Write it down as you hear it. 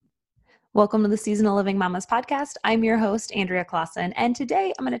Welcome to the Seasonal Living Mamas podcast. I'm your host, Andrea Clausen, and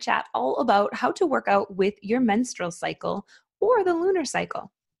today I'm going to chat all about how to work out with your menstrual cycle or the lunar cycle.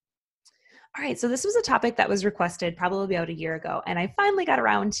 All right, so this was a topic that was requested probably about a year ago, and I finally got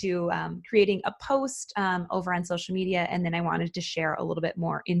around to creating a post over on social media, and then I wanted to share a little bit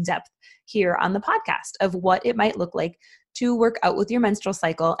more in depth here on the podcast of what it might look like to work out with your menstrual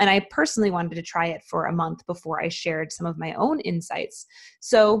cycle. And I personally wanted to try it for a month before I shared some of my own insights.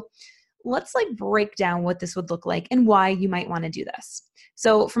 So let's break down what this would look like and why you might want to do this.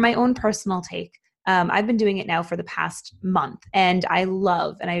 So for my own personal take, I've been doing it now for the past month, and I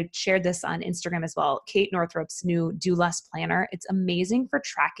love, and I shared this on Instagram as well, Kate Northrop's new Do Less Planner. It's amazing for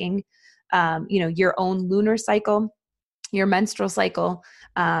tracking, your own lunar cycle, your menstrual cycle,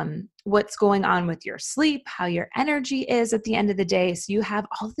 what's going on with your sleep, how your energy is at the end of the day. So you have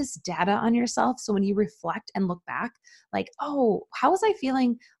all this data on yourself. So when you reflect and look back, oh, how was I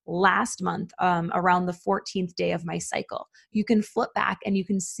feeling last month around the 14th day of my cycle? You can flip back and you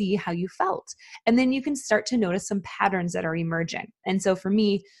can see how you felt. And then you can start to notice some patterns that are emerging. And so for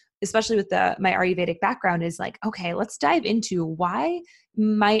me, especially with my Ayurvedic background, is okay, let's dive into why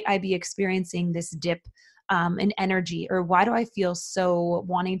might I be experiencing this dip in energy, or why do I feel so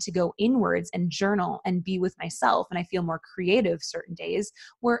wanting to go inwards and journal and be with myself, and I feel more creative certain days,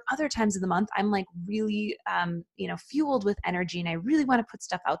 where other times of the month I'm really fueled with energy and I really want to put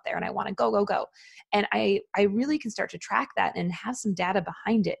stuff out there and I want to go. And I really can start to track that and have some data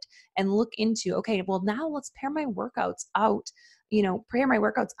behind it and look into, okay, well, now let's pair my workouts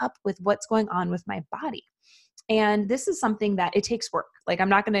up with what's going on with my body. And this is something that it takes work. I'm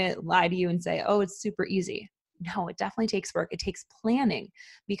not going to lie to you and say, oh, it's super easy. No, it definitely takes work. It takes planning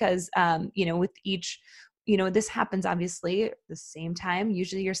because, with each, this happens obviously at the same time.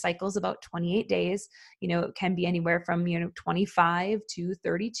 Usually your cycle is about 28 days. It can be anywhere from, 25 to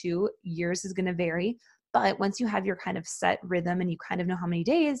 32. Years is going to vary. But once you have your kind of set rhythm and you kind of know how many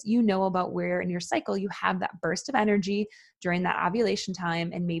days, you know about where in your cycle you have that burst of energy during that ovulation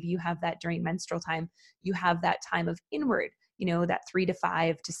time. And maybe you have that during menstrual time. You have that time of inward, that 3 to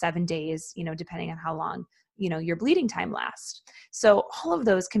 5 to 7 days, depending on how long, your bleeding time lasts. So all of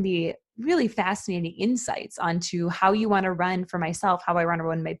those can be really fascinating insights onto how you want to run for myself, how I want to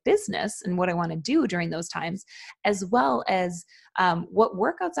run my business and what I want to do during those times, as well as what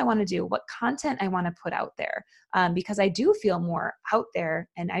workouts I want to do, what content I want to put out there, because I do feel more out there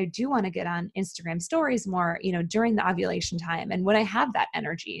and I do want to get on Instagram stories more, during the ovulation time and when I have that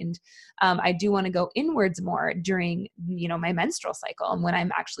energy. And I do want to go inwards more during, my menstrual cycle and when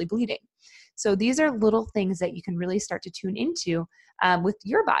I'm actually bleeding. So these are little things that you can really start to tune into with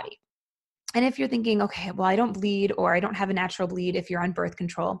your body. And if you're thinking, okay, well, I don't bleed or I don't have a natural bleed if you're on birth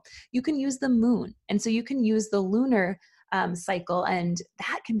control, you can use the moon. And so you can use the lunar cycle, and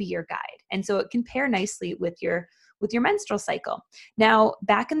that can be your guide. And so it can pair nicely with your menstrual cycle. Now,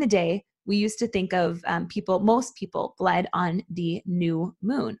 back in the day, we used to think of most people bled on the new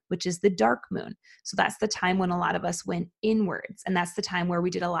moon, which is the dark moon. So that's the time when a lot of us went inwards. And that's the time where we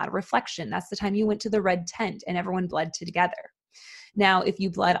did a lot of reflection. That's the time you went to the red tent and everyone bled together. Now, if you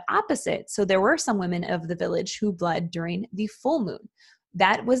bled opposite, so there were some women of the village who bled during the full moon.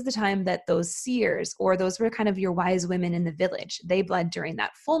 That was the time that those seers, or those were kind of your wise women in the village, they bled during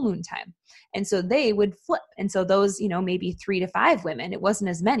that full moon time. And so they would flip. And so those, maybe 3 to 5 women, it wasn't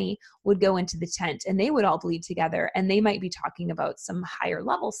as many, would go into the tent and they would all bleed together. And they might be talking about some higher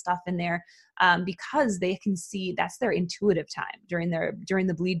level stuff in there because they can see that's their intuitive time during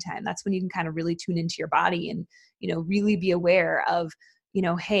the bleed time. That's when you can kind of really tune into your body and, really be aware of,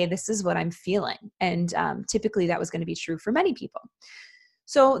 hey, this is what I'm feeling. And typically that was going to be true for many people.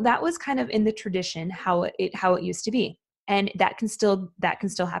 So that was kind of in the tradition how it used to be. And that can still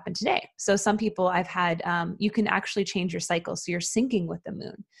happen today. So some people I've had, you can actually change your cycle. So you're syncing with the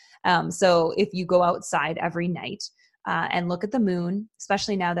moon. So if you go outside every night and look at the moon,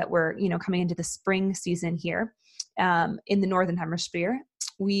 especially now that we're, coming into the spring season here in the Northern Hemisphere,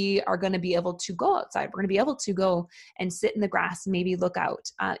 we are going to be able to go outside. We're going to be able to go and sit in the grass, and maybe look out,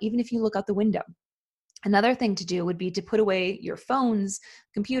 even if you look out the window. Another thing to do would be to put away your phones,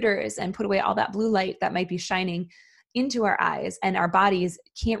 computers, and put away all that blue light that might be shining into our eyes, and our bodies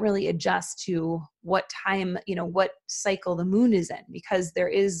can't really adjust to what time, what cycle the moon is in, because there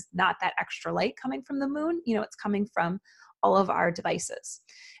is not that extra light coming from the moon. It's coming from all of our devices.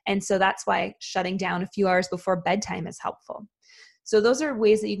 And so that's why shutting down a few hours before bedtime is helpful. So those are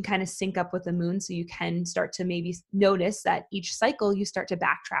ways that you can kind of sync up with the moon, so you can start to maybe notice that each cycle you start to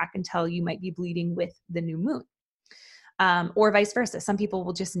backtrack until you might be bleeding with the new moon. Or vice versa. Some people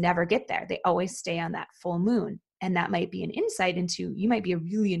will just never get there. They always stay on that full moon. And that might be an insight into, you might be a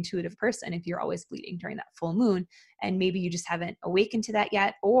really intuitive person if you're always bleeding during that full moon. And maybe you just haven't awakened to that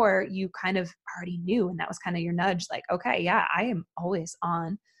yet, or you kind of already knew. And that was kind of your nudge, like, okay, yeah, I am always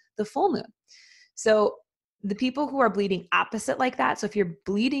on the full moon. So the people who are bleeding opposite like that, so if you're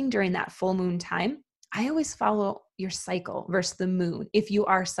bleeding during that full moon time, I always follow your cycle versus the moon if you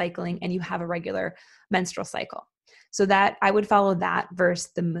are cycling and you have a regular menstrual cycle. So that I would follow that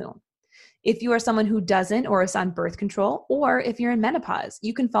versus the moon. If you are someone who doesn't or is on birth control, or if you're in menopause,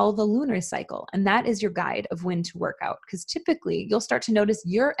 you can follow the lunar cycle. And that is your guide of when to work out. Because typically you'll start to notice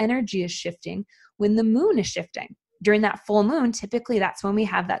your energy is shifting when the moon is shifting. During that full moon, typically that's when we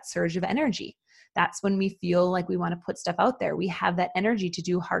have that surge of energy. That's when we feel like we want to put stuff out there. We have that energy to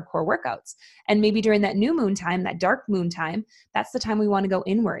do hardcore workouts. And maybe during that new moon time, that dark moon time, that's the time we want to go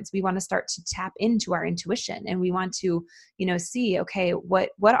inwards. We want to start to tap into our intuition, and we want to, see, okay,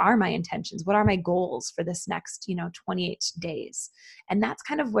 what are my intentions? What are my goals for this next, 28 days? And that's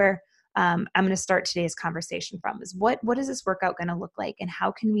kind of where I'm going to start today's conversation from, is what is this workout going to look like, and how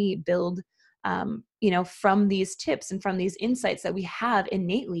can we build from these tips and from these insights that we have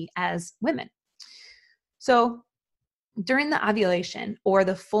innately as women. So during the ovulation or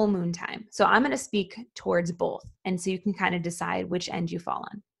the full moon time, so I'm going to speak towards both, and so you can kind of decide which end you fall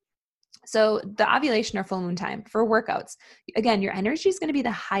on. So the ovulation or full moon time for workouts, again, your energy is going to be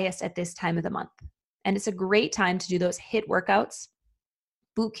the highest at this time of the month. And it's a great time to do those HIIT workouts,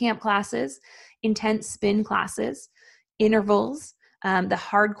 boot camp classes, intense spin classes, intervals, the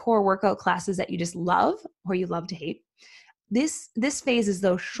hardcore workout classes that you just love or you love to hate. This phase is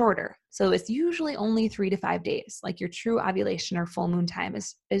though shorter. So it's usually only 3 to 5 days. Like your true ovulation or full moon time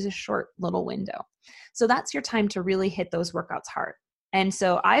is a short little window. So that's your time to really hit those workouts hard. And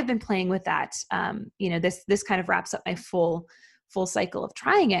so I've been playing with that. This kind of wraps up my full cycle of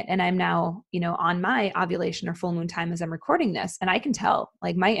trying it. And I'm now, on my ovulation or full moon time as I'm recording this. And I can tell,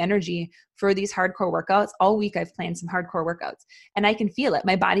 like, my energy for these hardcore workouts, all week I've planned some hardcore workouts, and I can feel it.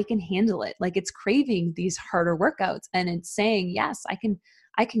 My body can handle it. Like, it's craving these harder workouts, and it's saying, yes, I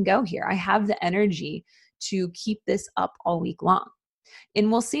can go here. I have the energy to keep this up all week long.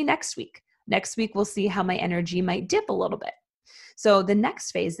 And we'll see next week. Next week, we'll see how my energy might dip a little bit. So the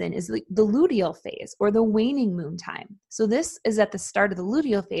next phase then is the luteal phase, or the waning moon time. So this is at the start of the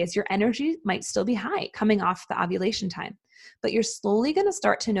luteal phase. Your energy might still be high coming off the ovulation time, but you're slowly going to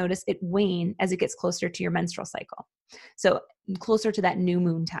start to notice it wane as it gets closer to your menstrual cycle. So closer to that new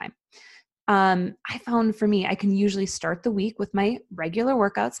moon time. I found for me, I can usually start the week with my regular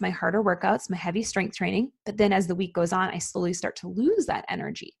workouts, my harder workouts, my heavy strength training. But then as the week goes on, I slowly start to lose that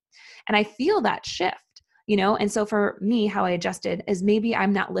energy. And I feel that shift. And so for me, how I adjusted is maybe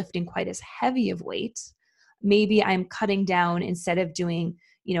I'm not lifting quite as heavy of weight. Maybe I'm cutting down, instead of doing,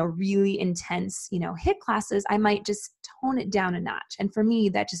 really intense, HIIT classes, I might just tone it down a notch. And for me,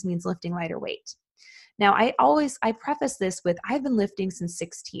 that just means lifting lighter weight. Now, I preface this with, I've been lifting since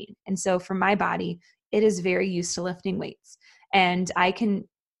 16. And so for my body, it is very used to lifting weights. And I can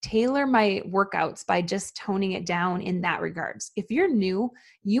tailor my workouts by just toning it down in that regards. If you're new,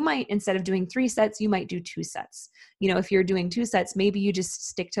 you might, instead of doing 3 sets, you might do 2 sets. If you're doing 2 sets, maybe you just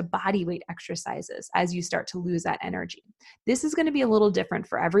stick to body weight exercises as you start to lose that energy. This is going to be a little different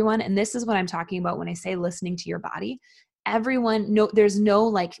for everyone. And this is what I'm talking about when I say listening to your body. There's no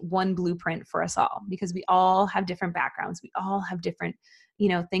like one blueprint for us all, because we all have different backgrounds. We all have different,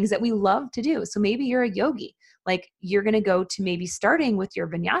 things that we love to do. So maybe you're a yogi, like you're going to go to maybe starting with your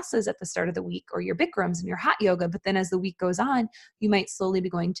vinyasas at the start of the week, or your Bikrams and your hot yoga. But then as the week goes on, you might slowly be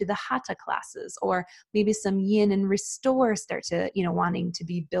going to the hatha classes, or maybe some yin and restore start to, wanting to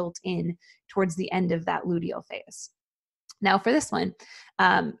be built in towards the end of that luteal phase. Now for this one,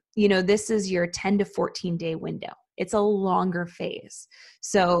 this is your 10 to 14 day window. It's a longer phase.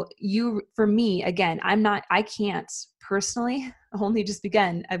 So for me, again, I can't personally, only just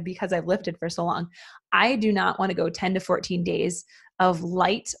because I've lifted for so long, I do not want to go 10 to 14 days of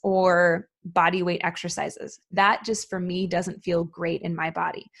light or body weight exercises. That just for me doesn't feel great in my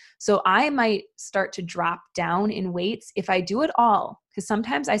body. So I might start to drop down in weights if I do it all, because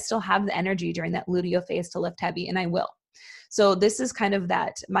sometimes I still have the energy during that luteal phase to lift heavy, and I will. So this is kind of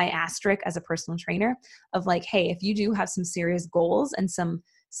my asterisk as a personal trainer of like, hey, if you do have some serious goals and some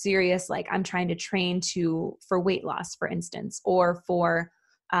serious, like, I'm trying to train for weight loss, for instance, or for,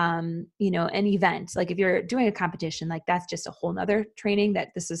 an event, like if you're doing a competition, like that's just a whole nother training that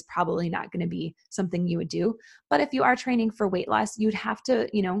this is probably not going to be something you would do. But if you are training for weight loss, you'd have to,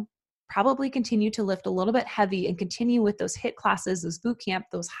 probably continue to lift a little bit heavy and continue with those HIIT classes, those boot camp,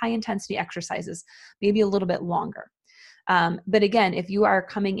 those high intensity exercises, maybe a little bit longer. But again, if you are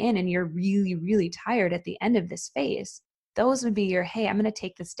coming in and you're really, really tired at the end of this phase, those would be your, hey, I'm going to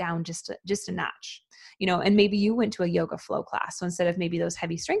take this down just a notch, and maybe you went to a yoga flow class. So instead of maybe those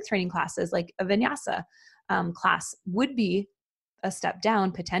heavy strength training classes, like a vinyasa class would be a step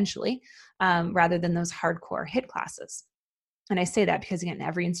down potentially, rather than those hardcore HIIT classes. And I say that because, again,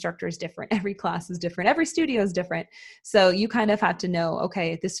 every instructor is different. Every class is different. Every studio is different. So you kind of have to know,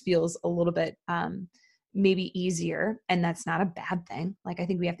 okay, this feels a little bit maybe easier, and that's not a bad thing. Like, I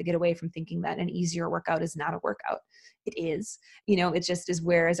think we have to get away from thinking that an easier workout is not a workout. It is, it just is,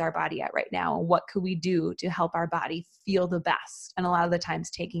 where is our body at right now? What could we do to help our body feel the best? And a lot of the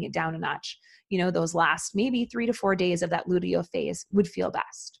times taking it down a notch, those last maybe 3 to 4 days of that luteal phase would feel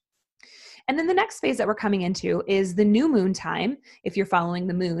best. And then the next phase that we're coming into is the new moon time, if you're following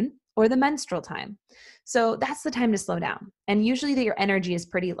the moon, or the menstrual time. So that's the time to slow down. And usually that your energy is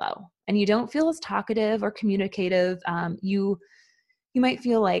pretty low and you don't feel as talkative or communicative. You might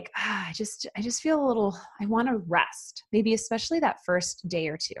feel like, I just feel a little, I want to rest, maybe especially that first day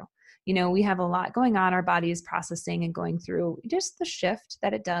or two. We have a lot going on. Our body is processing and going through just the shift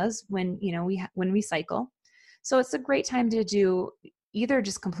that it does when, when we cycle. So it's a great time to do either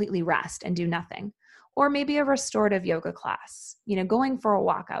just completely rest and do nothing, or maybe a restorative yoga class, going for a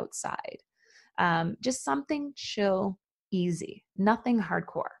walk outside, just something chill, easy, nothing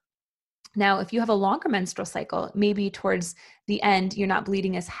hardcore. Now, if you have a longer menstrual cycle, maybe towards the end, you're not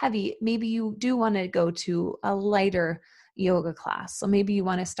bleeding as heavy, maybe you do want to go to a lighter yoga class. So maybe you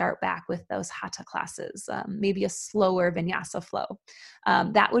want to start back with those hatha classes, maybe a slower vinyasa flow.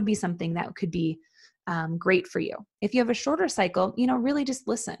 That would be something that could be great for you. If you have a shorter cycle, really just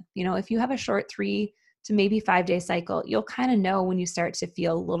listen. If you have a short 3 to maybe 5 day cycle, you'll kind of know when you start to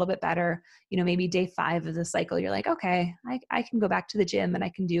feel a little bit better. Maybe day 5 of the cycle, you're like, okay, I can go back to the gym and I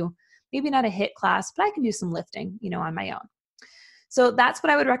can do maybe not a HIIT class, but I can do some lifting, on my own. So that's what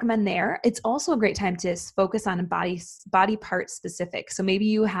I would recommend there. It's also a great time to focus on body part specific. So maybe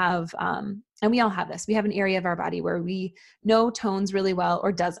you have, and we all have this, we have an area of our body where we know tones really well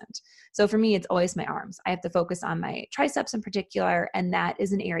or doesn't. So for me, it's always my arms. I have to focus on my triceps in particular, and that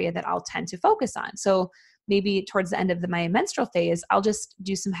is an area that I'll tend to focus on. So maybe towards the end of my menstrual phase, I'll just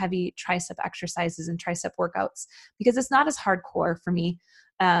do some heavy tricep exercises and tricep workouts because it's not as hardcore for me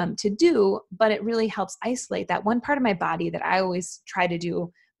to do, but it really helps isolate that one part of my body that I always try to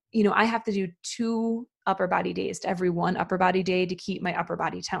do. I have to do 2 upper body days to every 1 upper body day to keep my upper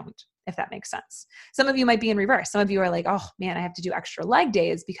body toned, if that makes sense. Some of you might be in reverse. Some of you are like, oh man, I have to do extra leg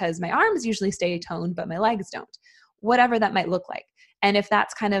days because my arms usually stay toned, but my legs don't. Whatever that might look like. And if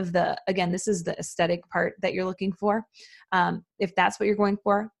that's kind of again, this is the aesthetic part that you're looking for. If that's what you're going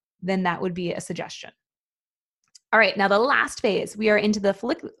for, then that would be a suggestion. All right, now the last phase, we are into the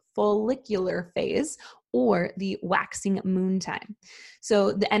follicular phase, or the waxing moon time.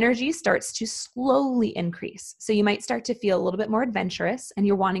 So the energy starts to slowly increase. So you might start to feel a little bit more adventurous and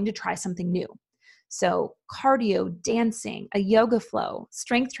you're wanting to try something new. So cardio, dancing, a yoga flow,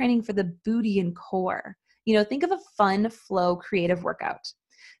 strength training for the booty and core. Think of a fun flow creative workout.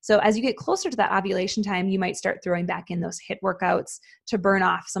 So as you get closer to that ovulation time, you might start throwing back in those HIIT workouts to burn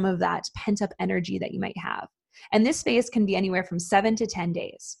off some of that pent up energy that you might have. And this phase can be anywhere from 7 to 10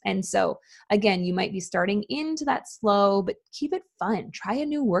 days. And so again, you might be starting into that slow, but keep it fun. Try a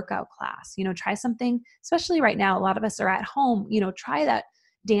new workout class, try something, especially right now, a lot of us are at home, try that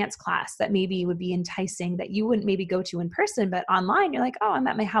dance class that maybe would be enticing that you wouldn't maybe go to in person, but online you're like, oh, I'm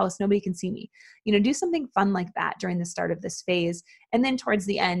at my house, nobody can see me. Do something fun like that during the start of this phase. And then towards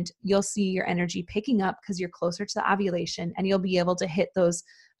the end, you'll see your energy picking up because you're closer to the ovulation and you'll be able to hit those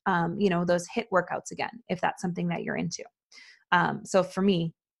those HIIT workouts again, if that's something that you're into. So for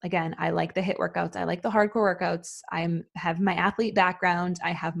me, again, I like the HIIT workouts. I like the hardcore workouts. Have my athlete background.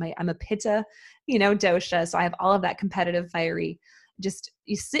 I'm a Pitta, dosha. So I have all of that competitive, fiery, just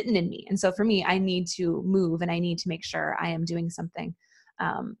sitting in me. And so for me, I need to move and I need to make sure I am doing something,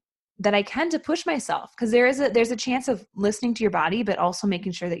 that I can to push myself. Cause there's a chance of listening to your body, but also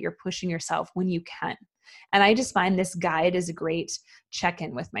making sure that you're pushing yourself when you can. And I just find this guide is a great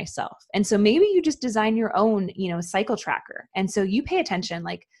check-in with myself. And so maybe you just design your own, cycle tracker. And so you pay attention,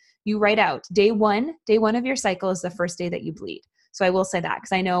 like you write out day one of your cycle is the first day that you bleed. So I will say that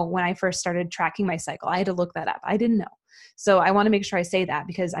because I know when I first started tracking my cycle, I had to look that up. I didn't know. So I want to make sure I say that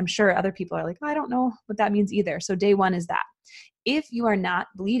because I'm sure other people are like, oh, I don't know what that means either. So day 1 is that. If you are not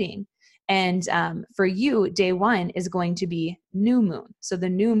bleeding, and for you, day 1 is going to be new moon. So the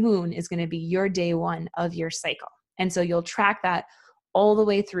new moon is going to be your day 1 of your cycle. And so you'll track that all the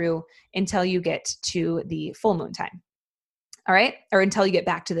way through until you get to the full moon time. All right. Or until you get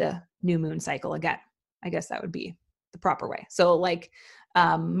back to the new moon cycle again. I guess that would be the proper way. So like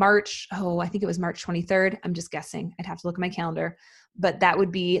March, I think it was March 23rd. I'm just guessing. I'd have to look at my calendar, but that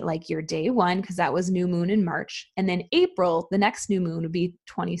would be like your day one, because that was new moon in March. And then April, the next new moon would be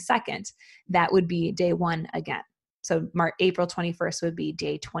 22nd. That would be day one again. So April 21st would be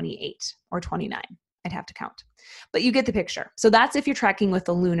day 28 or 29. I'd have to count, but you get the picture. So that's if you're tracking with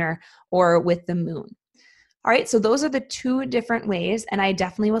the lunar or with the moon. All right, so those are the two different ways. And I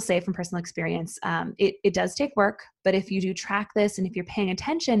definitely will say from personal experience, it does take work, but if you do track this and if you're paying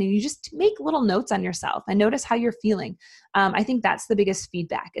attention and you just make little notes on yourself and notice how you're feeling, I think that's the biggest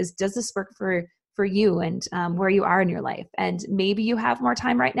feedback is, does this work for you and where you are in your life? And maybe you have more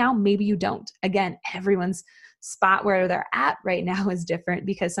time right now, maybe you don't. Again, everyone's spot where they're at right now is different,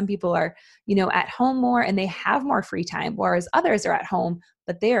 because some people are, at home more and they have more free time, whereas others are at home,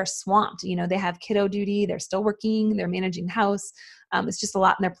 but they are swamped. They have kiddo duty, they're still working, they're managing the house. It's just a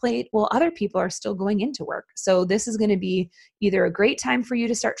lot on their plate. Well, other people are still going into work. So this is going to be either a great time for you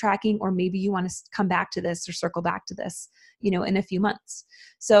to start tracking, or maybe you want to come back to this or circle back to this, in a few months.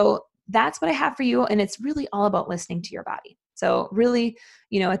 So that's what I have for you. And it's really all about listening to your body. So really,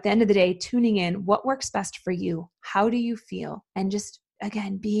 at the end of the day, tuning in, what works best for you? How do you feel? And just,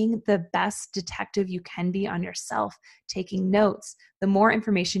 again, being the best detective you can be on yourself, taking notes. The more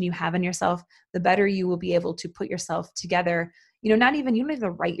information you have on yourself, the better you will be able to put yourself together. You don't even have to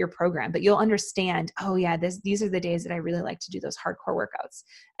write your program, but you'll understand, oh yeah, these are the days that I really like to do those hardcore workouts.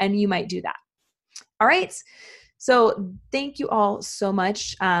 And you might do that. All right. So thank you all so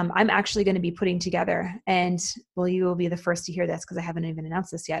much. I'm actually going to be putting together, and you will be the first to hear this because I haven't even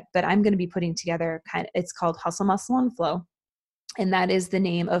announced this yet, but I'm going to be putting together it's called Hustle, Muscle, and Flow. And that is the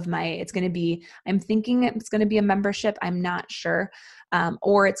name of I'm thinking it's going to be a membership. I'm not sure.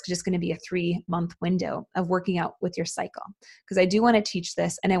 Or it's just going to be a 3-month window of working out with your cycle. Because I do want to teach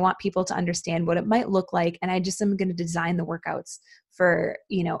this and I want people to understand what it might look like. And I just am going to design the workouts for,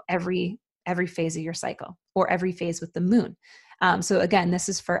 every phase of your cycle or every phase with the moon. So again, this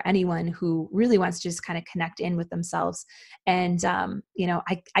is for anyone who really wants to just kind of connect in with themselves. And,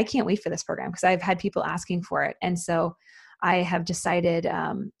 I can't wait for this program because I've had people asking for it. And so I have decided,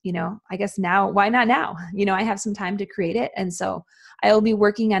 I guess now, why not now? I have some time to create it. And so I will be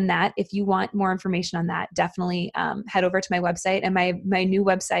working on that. If you want more information on that, definitely head over to my website. And my new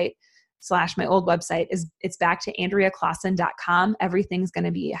website / my old website it's back to AndreaClaassen.com. Everything's going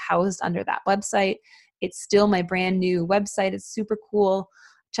to be housed under that website. It's still my brand new website. It's super cool.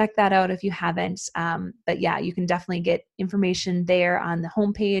 Check that out if you haven't. But yeah, you can definitely get information there on the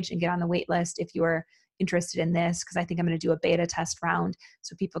homepage and get on the wait list if you're interested in this, because I think I'm going to do a beta test round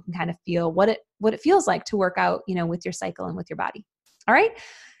so people can kind of feel what it feels like to work out, with your cycle and with your body. All right.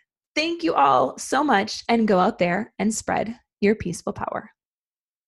 Thank you all so much, and go out there and spread your peaceful power.